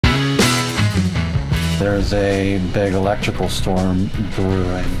there's a big electrical storm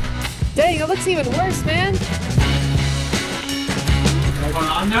brewing. Dang, it looks even worse, man. What's going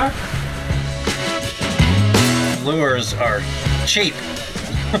on there? Lures are cheap.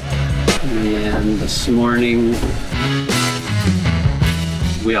 And this morning,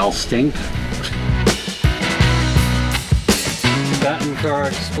 we all stink. The batting car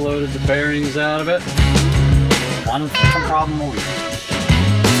exploded the bearings out of it. One fucking problem a week.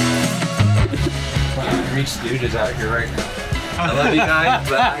 Three stooges out here right now. I love you guys,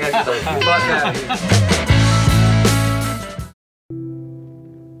 but I gotta get the fuck out of here.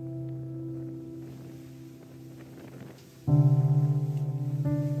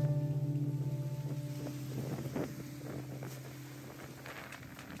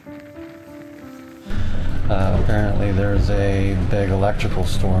 Apparently there's a big electrical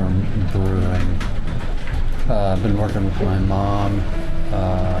storm brewing. I've been working with my mom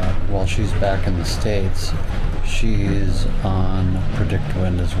while she's back in the States. She's on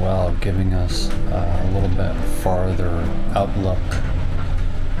PredictWind as well, giving us a little bit farther outlook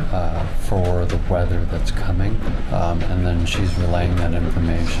for the weather that's coming. And then she's relaying that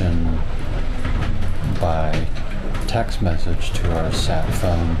information by text message to our sat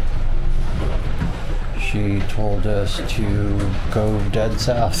phone. She told us to go dead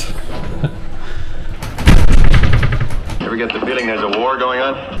south. Ever get the feeling there's a war going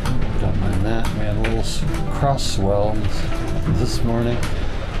on? Don't mind that. We had a little cross swell this morning.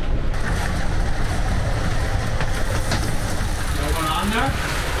 What's going on there?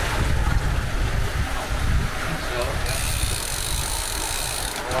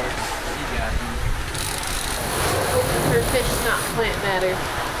 For fish, not plant matter.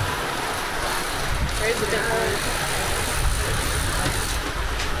 Where's the big one?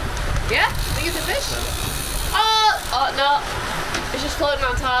 Yeah? Think it's a fish? Oh no. It's just floating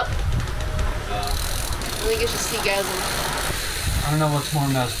on top. I think it's just seagasm. I don't know what's more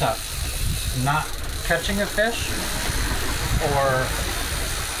messed up. Not catching a fish or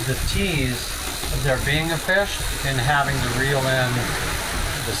the tease of there being a fish and having to reel in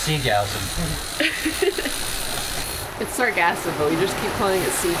the seagasm. It's sargassum, but we just keep calling it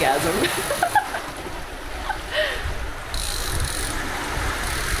seagasm.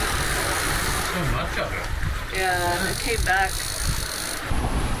 Much of it. Yeah, it came back.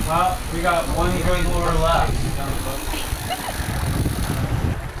 Well, we got one good lure left.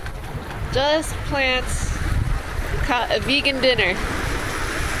 Just plants. Caught a vegan dinner.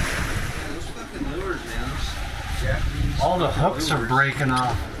 Those fucking lures, man. Those Japanese. All the hooks are breaking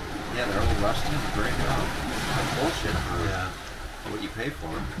off. Yeah, they're all rusty and breaking off. That's bullshit for what you pay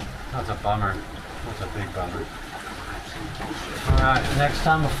for them. That's a bummer. That's a big bummer. Alright, next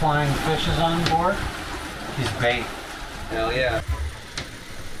time a flying fish is on board, he's bait. Hell yeah.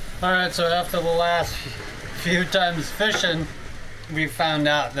 Alright, so after the last few times fishing, we found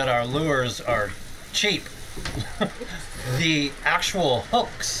out that our lures are cheap. The actual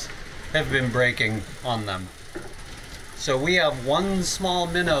hooks have been breaking on them. So we have one small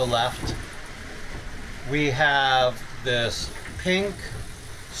minnow left. We have this pink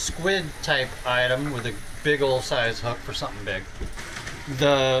squid type item with a big old size hook for something big.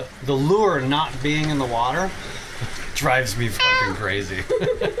 The lure not being in the water drives me fucking crazy.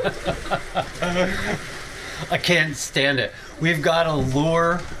 I can't stand it. We've got a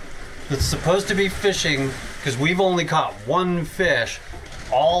lure that's supposed to be fishing because we've only caught one fish.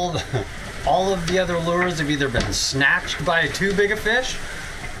 All of the other lures have either been snatched by too big a fish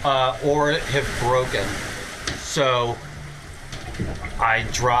or have broken. So I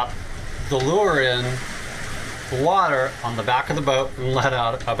dropped the lure in the water on the back of the boat and let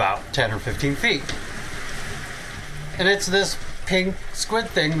out about 10 or 15 feet. And it's this pink squid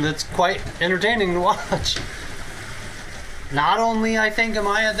thing that's quite entertaining to watch. Not only, I think, am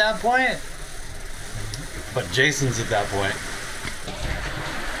I at that point, but Jason's at that point.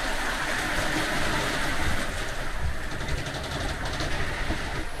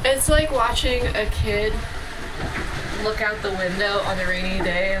 It's like watching a kid look out the window on a rainy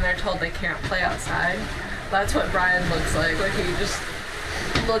day and they're told they can't play outside. That's what Brian looks like. Like he just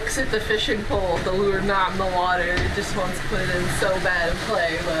looks at the fishing pole, the lure not in the water, just wants to put it in so bad and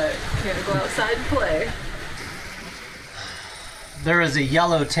play, but can't go outside and play. There is a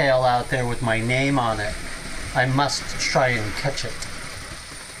yellowtail out there with my name on it. I must try and catch it.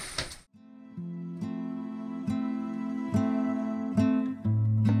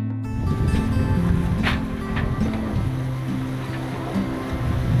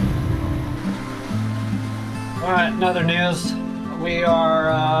 Alright, another news. We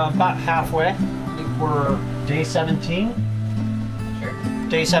are about halfway. I think we're day 17. Sure.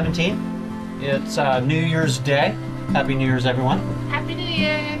 Day 17. It's New Year's Day. Happy New Year's, everyone. Happy New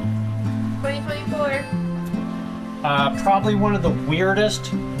Year, 2024. Probably one of the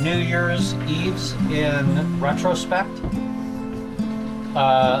weirdest New Year's Eves in retrospect.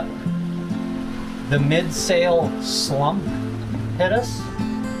 The mid-sail slump hit us.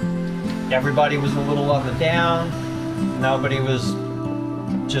 Everybody was a little on the down. Nobody was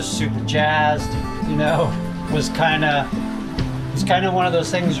just super jazzed. You know, it's kind of one of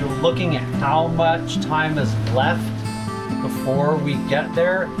those things. You're looking at how much time is left before we get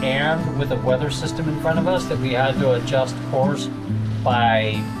there, and with a weather system in front of us that we had to adjust course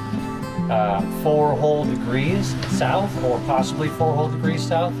by 4 whole degrees south, or possibly 4 whole degrees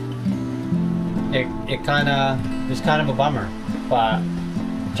south. It was kind of a bummer, but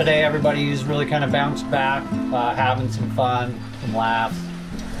today everybody's really kind of bounced back, having some fun, some laughs.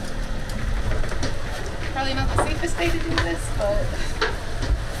 Probably not the safest day to do this, but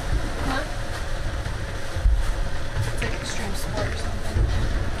huh? It's like extreme sport or something.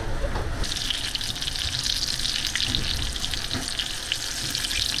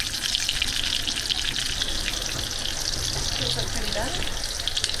 Feels like pretty done.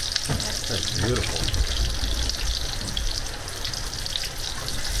 That's beautiful.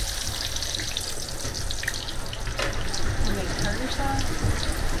 You make tartar sauce.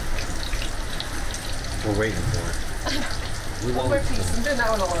 We're waiting for it. One more piece. I'm doing that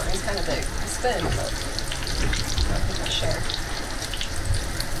one alone. He's kind of big. It's thin, but I think I'll share.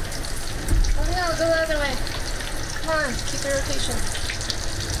 Oh no, go the other way. Come on, keep your rotation.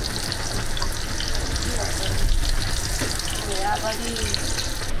 You are good. Yeah, buddy.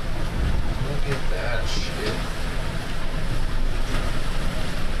 Look at that shit.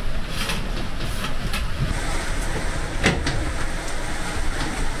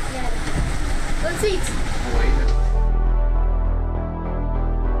 Let's eat. Wait.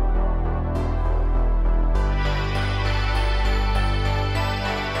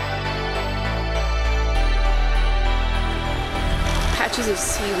 Patches of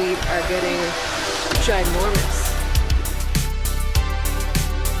seaweed are getting ginormous.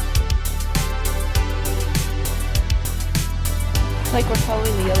 Like we're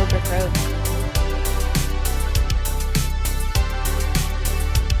following the yellow brick road.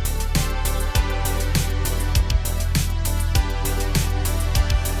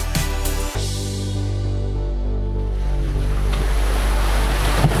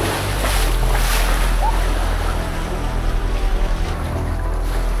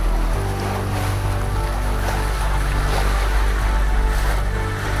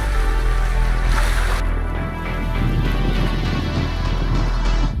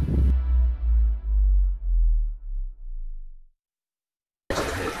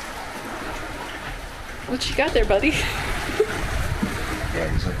 What you got there, buddy? Yeah,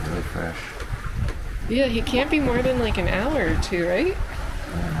 he's like really fresh. Yeah, he can't be more than like an hour or 2, right?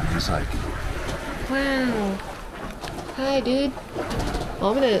 And he's like, Wow. Hi, dude.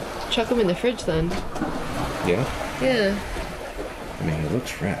 Well, I'm gonna chuck him in the fridge then. yeah? Yeah. I mean, he looks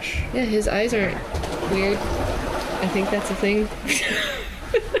fresh. Yeah, his eyes aren't weird. I think that's a thing.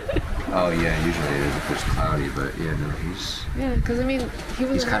 Oh yeah, usually it is if it's cloudy, but yeah, no, he's Yeah, because I mean,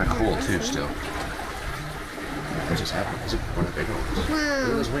 he's kind of cool too still. What just happened? He's one of the bigger ones. Wow. Look at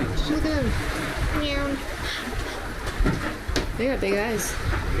those wings. Look at him. Meow. They got big eyes.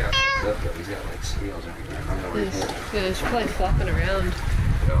 He's got like scales everywhere. I don't know where he's Yeah, he's probably flopping around.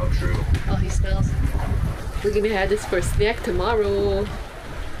 No, true. Oh, he smells. We're gonna have this for snack tomorrow.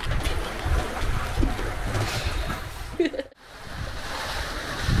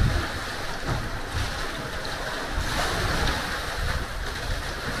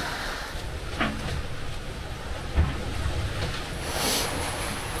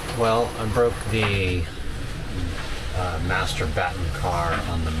 Well, I broke the master batten car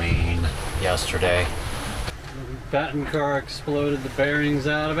on the main yesterday. Batten car exploded the bearings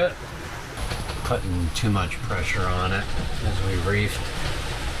out of it, putting too much pressure on it as we reefed.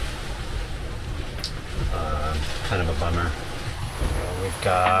 Kind of a bummer. We've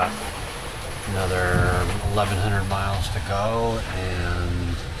got another 1,100 miles to go,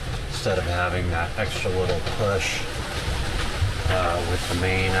 and instead of having that extra little push with the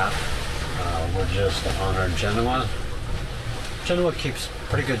main up, we're just on our Genoa. Genoa keeps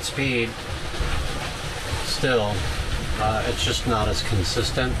pretty good speed still. It's just not as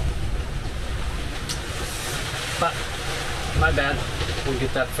consistent. But my bad. We'll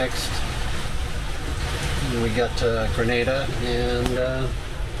get that fixed. We got to Grenada and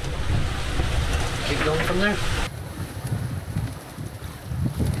keep going from there.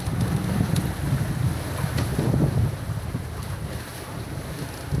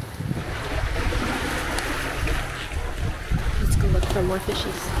 for more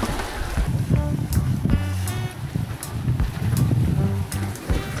fishies.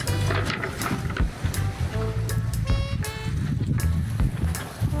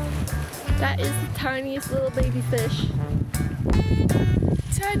 That is the tiniest little baby fish.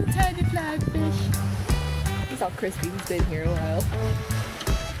 Tiny, tiny flatfish. He's all crispy. He's been here a while.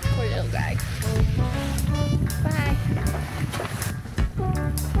 Poor little guy. Bye.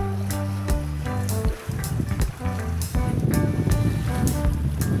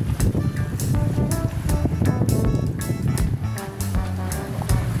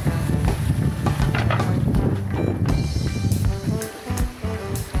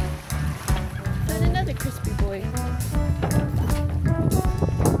 And another crispy boy.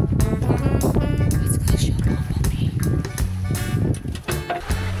 Let's go show Bumblebee.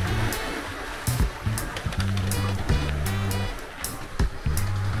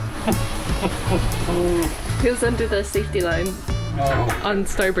 He was under the safety line on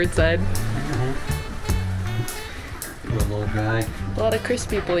starboard side. Good little guy. A lot of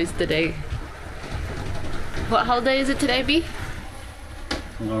crispy boys today. What holiday is it today, B?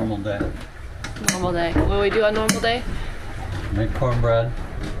 Normal day. Normal day. What do we do on normal day? Make cornbread.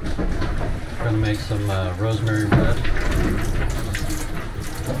 We're gonna make some rosemary bread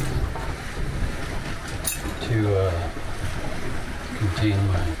to contain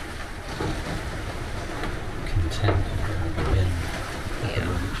my content in.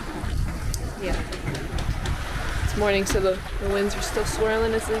 Yeah. It's morning, so the winds are still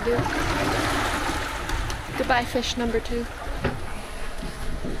swirling as they do. Goodbye, fish number 2.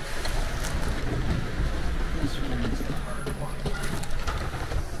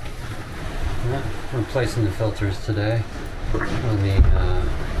 Replacing the filters today on the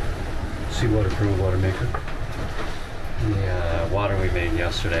seawater crew water maker. The water we made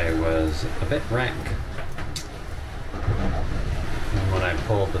yesterday was a bit rank. And when I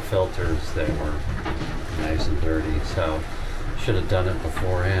pulled the filters, they were nice and dirty, so should have done it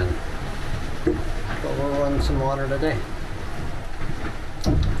beforehand. But we'll run some water today.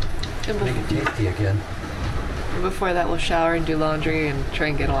 Make it tasty again. Before that, we'll shower and do laundry and try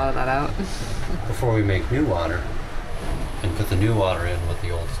and get a lot of that out. Before we make new water and put the new water in with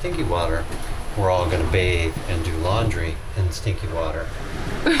the old stinky water, we're all going to bathe and do laundry in stinky water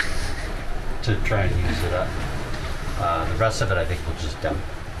to try and use it up. The rest of it I think we'll just dump.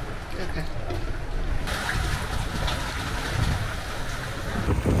 Okay.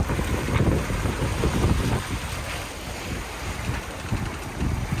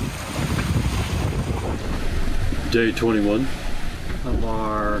 Day 21 of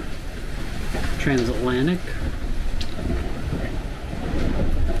our transatlantic.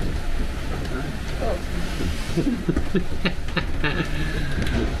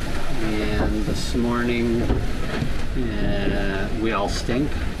 And this morning we all stink.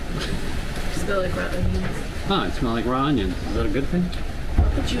 Smell like raw onions. Oh, I smell like raw onions. Is that a good thing? I'll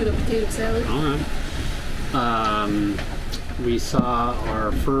put you in a potato salad. Alright. We saw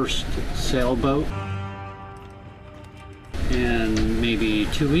our first sailboat in maybe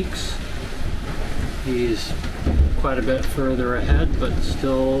 2 weeks. He's quite a bit further ahead, but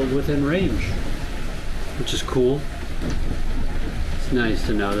still within range, which is cool. It's nice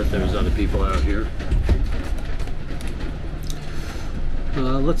to know that there's other people out here.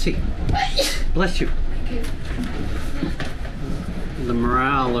 Let's see. Bless you. The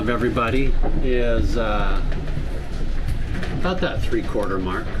morale of everybody is about that 3/4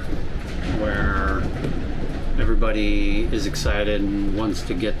 mark, where everybody is excited and wants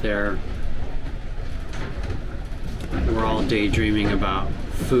to get there. We're all daydreaming about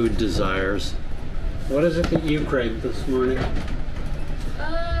food desires. What is it that you craved this morning?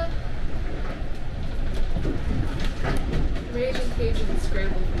 Raging Cajun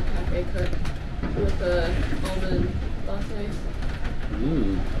scrambled from Cafe Cook with a almond latte. I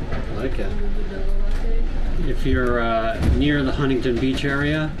like it. Almond vanilla latte. If you're near the Huntington Beach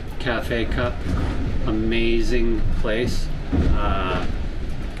area, Cafe Cup, amazing place.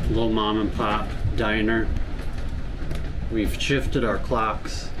 Little mom and pop diner. We've shifted our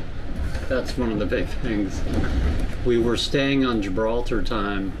clocks. That's one of the big things. We were staying on Gibraltar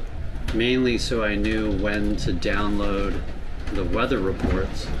time, mainly so I knew when to download the weather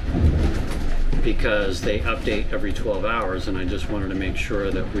reports, because they update every 12 hours, and I just wanted to make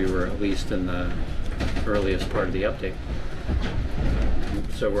sure that we were at least in the earliest part of the update.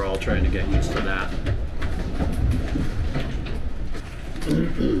 So we're all trying to get used to that.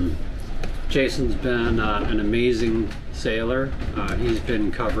 Jason's been an amazing sailor. He's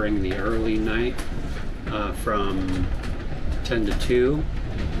been covering the early night from 10 to 2.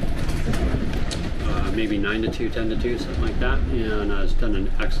 maybe 9 to 2, 10 to 2, something like that, and it's done an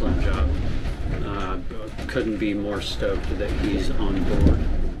excellent job. Couldn't be more stoked that he's on board.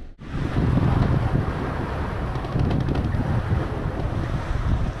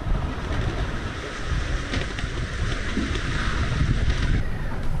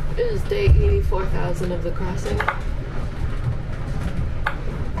 It is day 84,000 of the crossing. I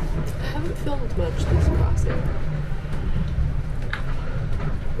haven't filmed much this crossing.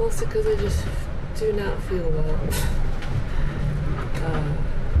 Mostly because I just do not feel well.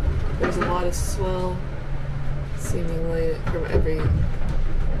 There's a lot of swell, seemingly from every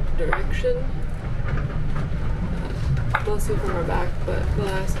direction. Mostly from our back, but the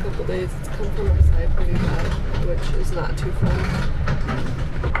last couple days it's come from our side pretty bad, which is not too fun.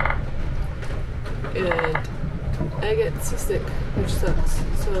 And I get seasick, which sucks,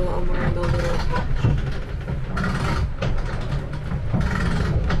 so I'm wearing a little patch.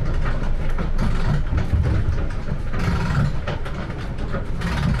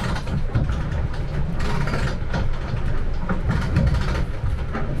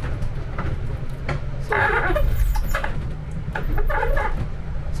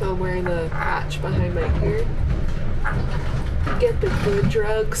 So I'm wearing the patch behind my ear. Get the good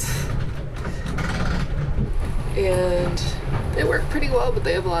drugs. And they work pretty well, but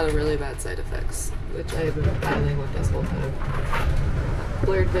they have a lot of really bad side effects, which I have been battling with this whole time.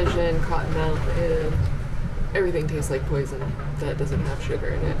 Blurred vision, cotton mouth, and everything tastes like poison that doesn't have sugar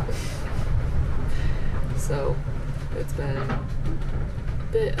in it. So it's been a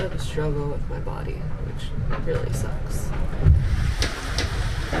bit of a struggle with my body, which really sucks.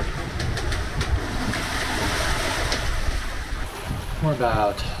 We're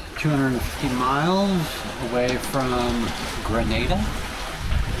about 250 miles away from Grenada.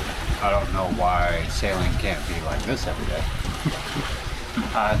 I don't know why sailing can't be like this every day.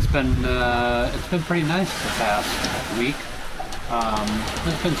 It's been pretty nice the past week.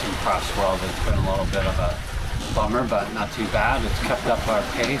 There's been some cross swell that's been a little bit of a bummer, but not too bad. It's kept up our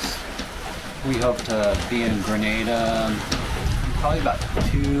pace. We hope to be in Grenada probably about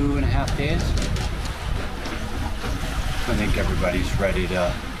 2.5 days. I think everybody's ready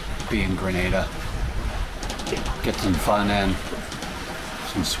to be in Grenada. Get some fun in,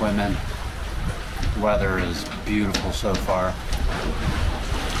 some swimming. The weather is beautiful so far.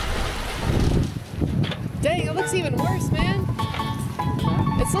 Dang, it looks even worse, man.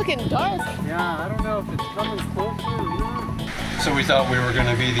 It's looking dark. Yeah, I don't know if it's coming closer or not. So we thought we were going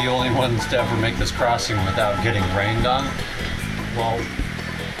to be the only ones to ever make this crossing without getting rained on.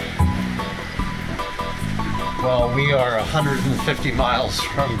 Well, we are 150 miles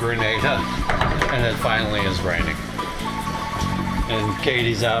from Grenada, and it finally is raining. And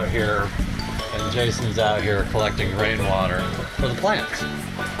Katie's out here, and Jason's out here collecting rainwater for the plants.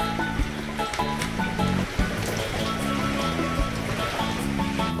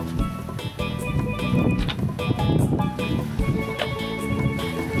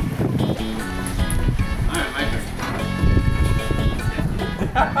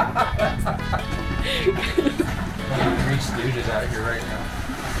 Rich dude is out here right now.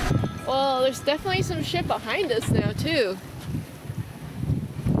 Well, there's definitely some shit behind us now, too.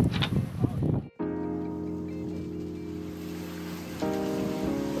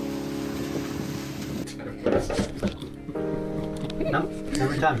 No,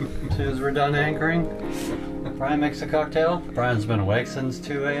 every time. As soon as we're done anchoring, Brian makes a cocktail. Brian's been awake since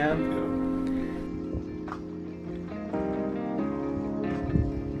 2 a.m.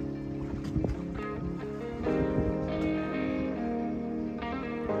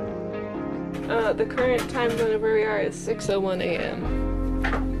 The current time zone of where we are is 6:01 a.m.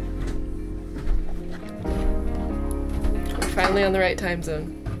 We're finally on the right time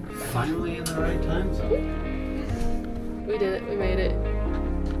zone. Finally in the right time zone. We did it. We made it. Oh,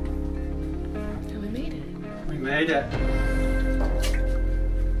 we made it. We made it.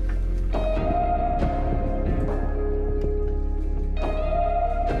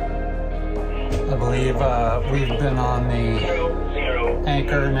 I believe we've been on the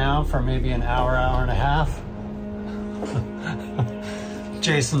anchor now for maybe an hour, hour and a half.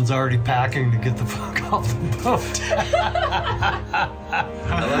 Jason's already packing to get the fuck off the boat.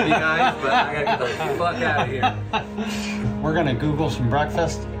 I love you guys, but I gotta get the fuck out of here. We're gonna Google some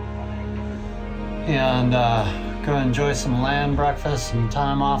breakfast and go enjoy some land breakfast, some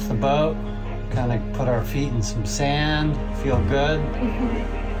time off the boat, kind of put our feet in some sand, feel good,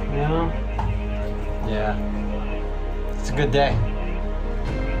 you know? Yeah, it's a good day.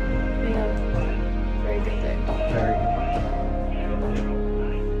 Yeah, very good day. Very good.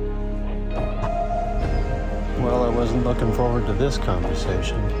 Well, I wasn't looking forward to this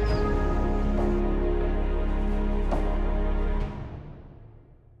conversation.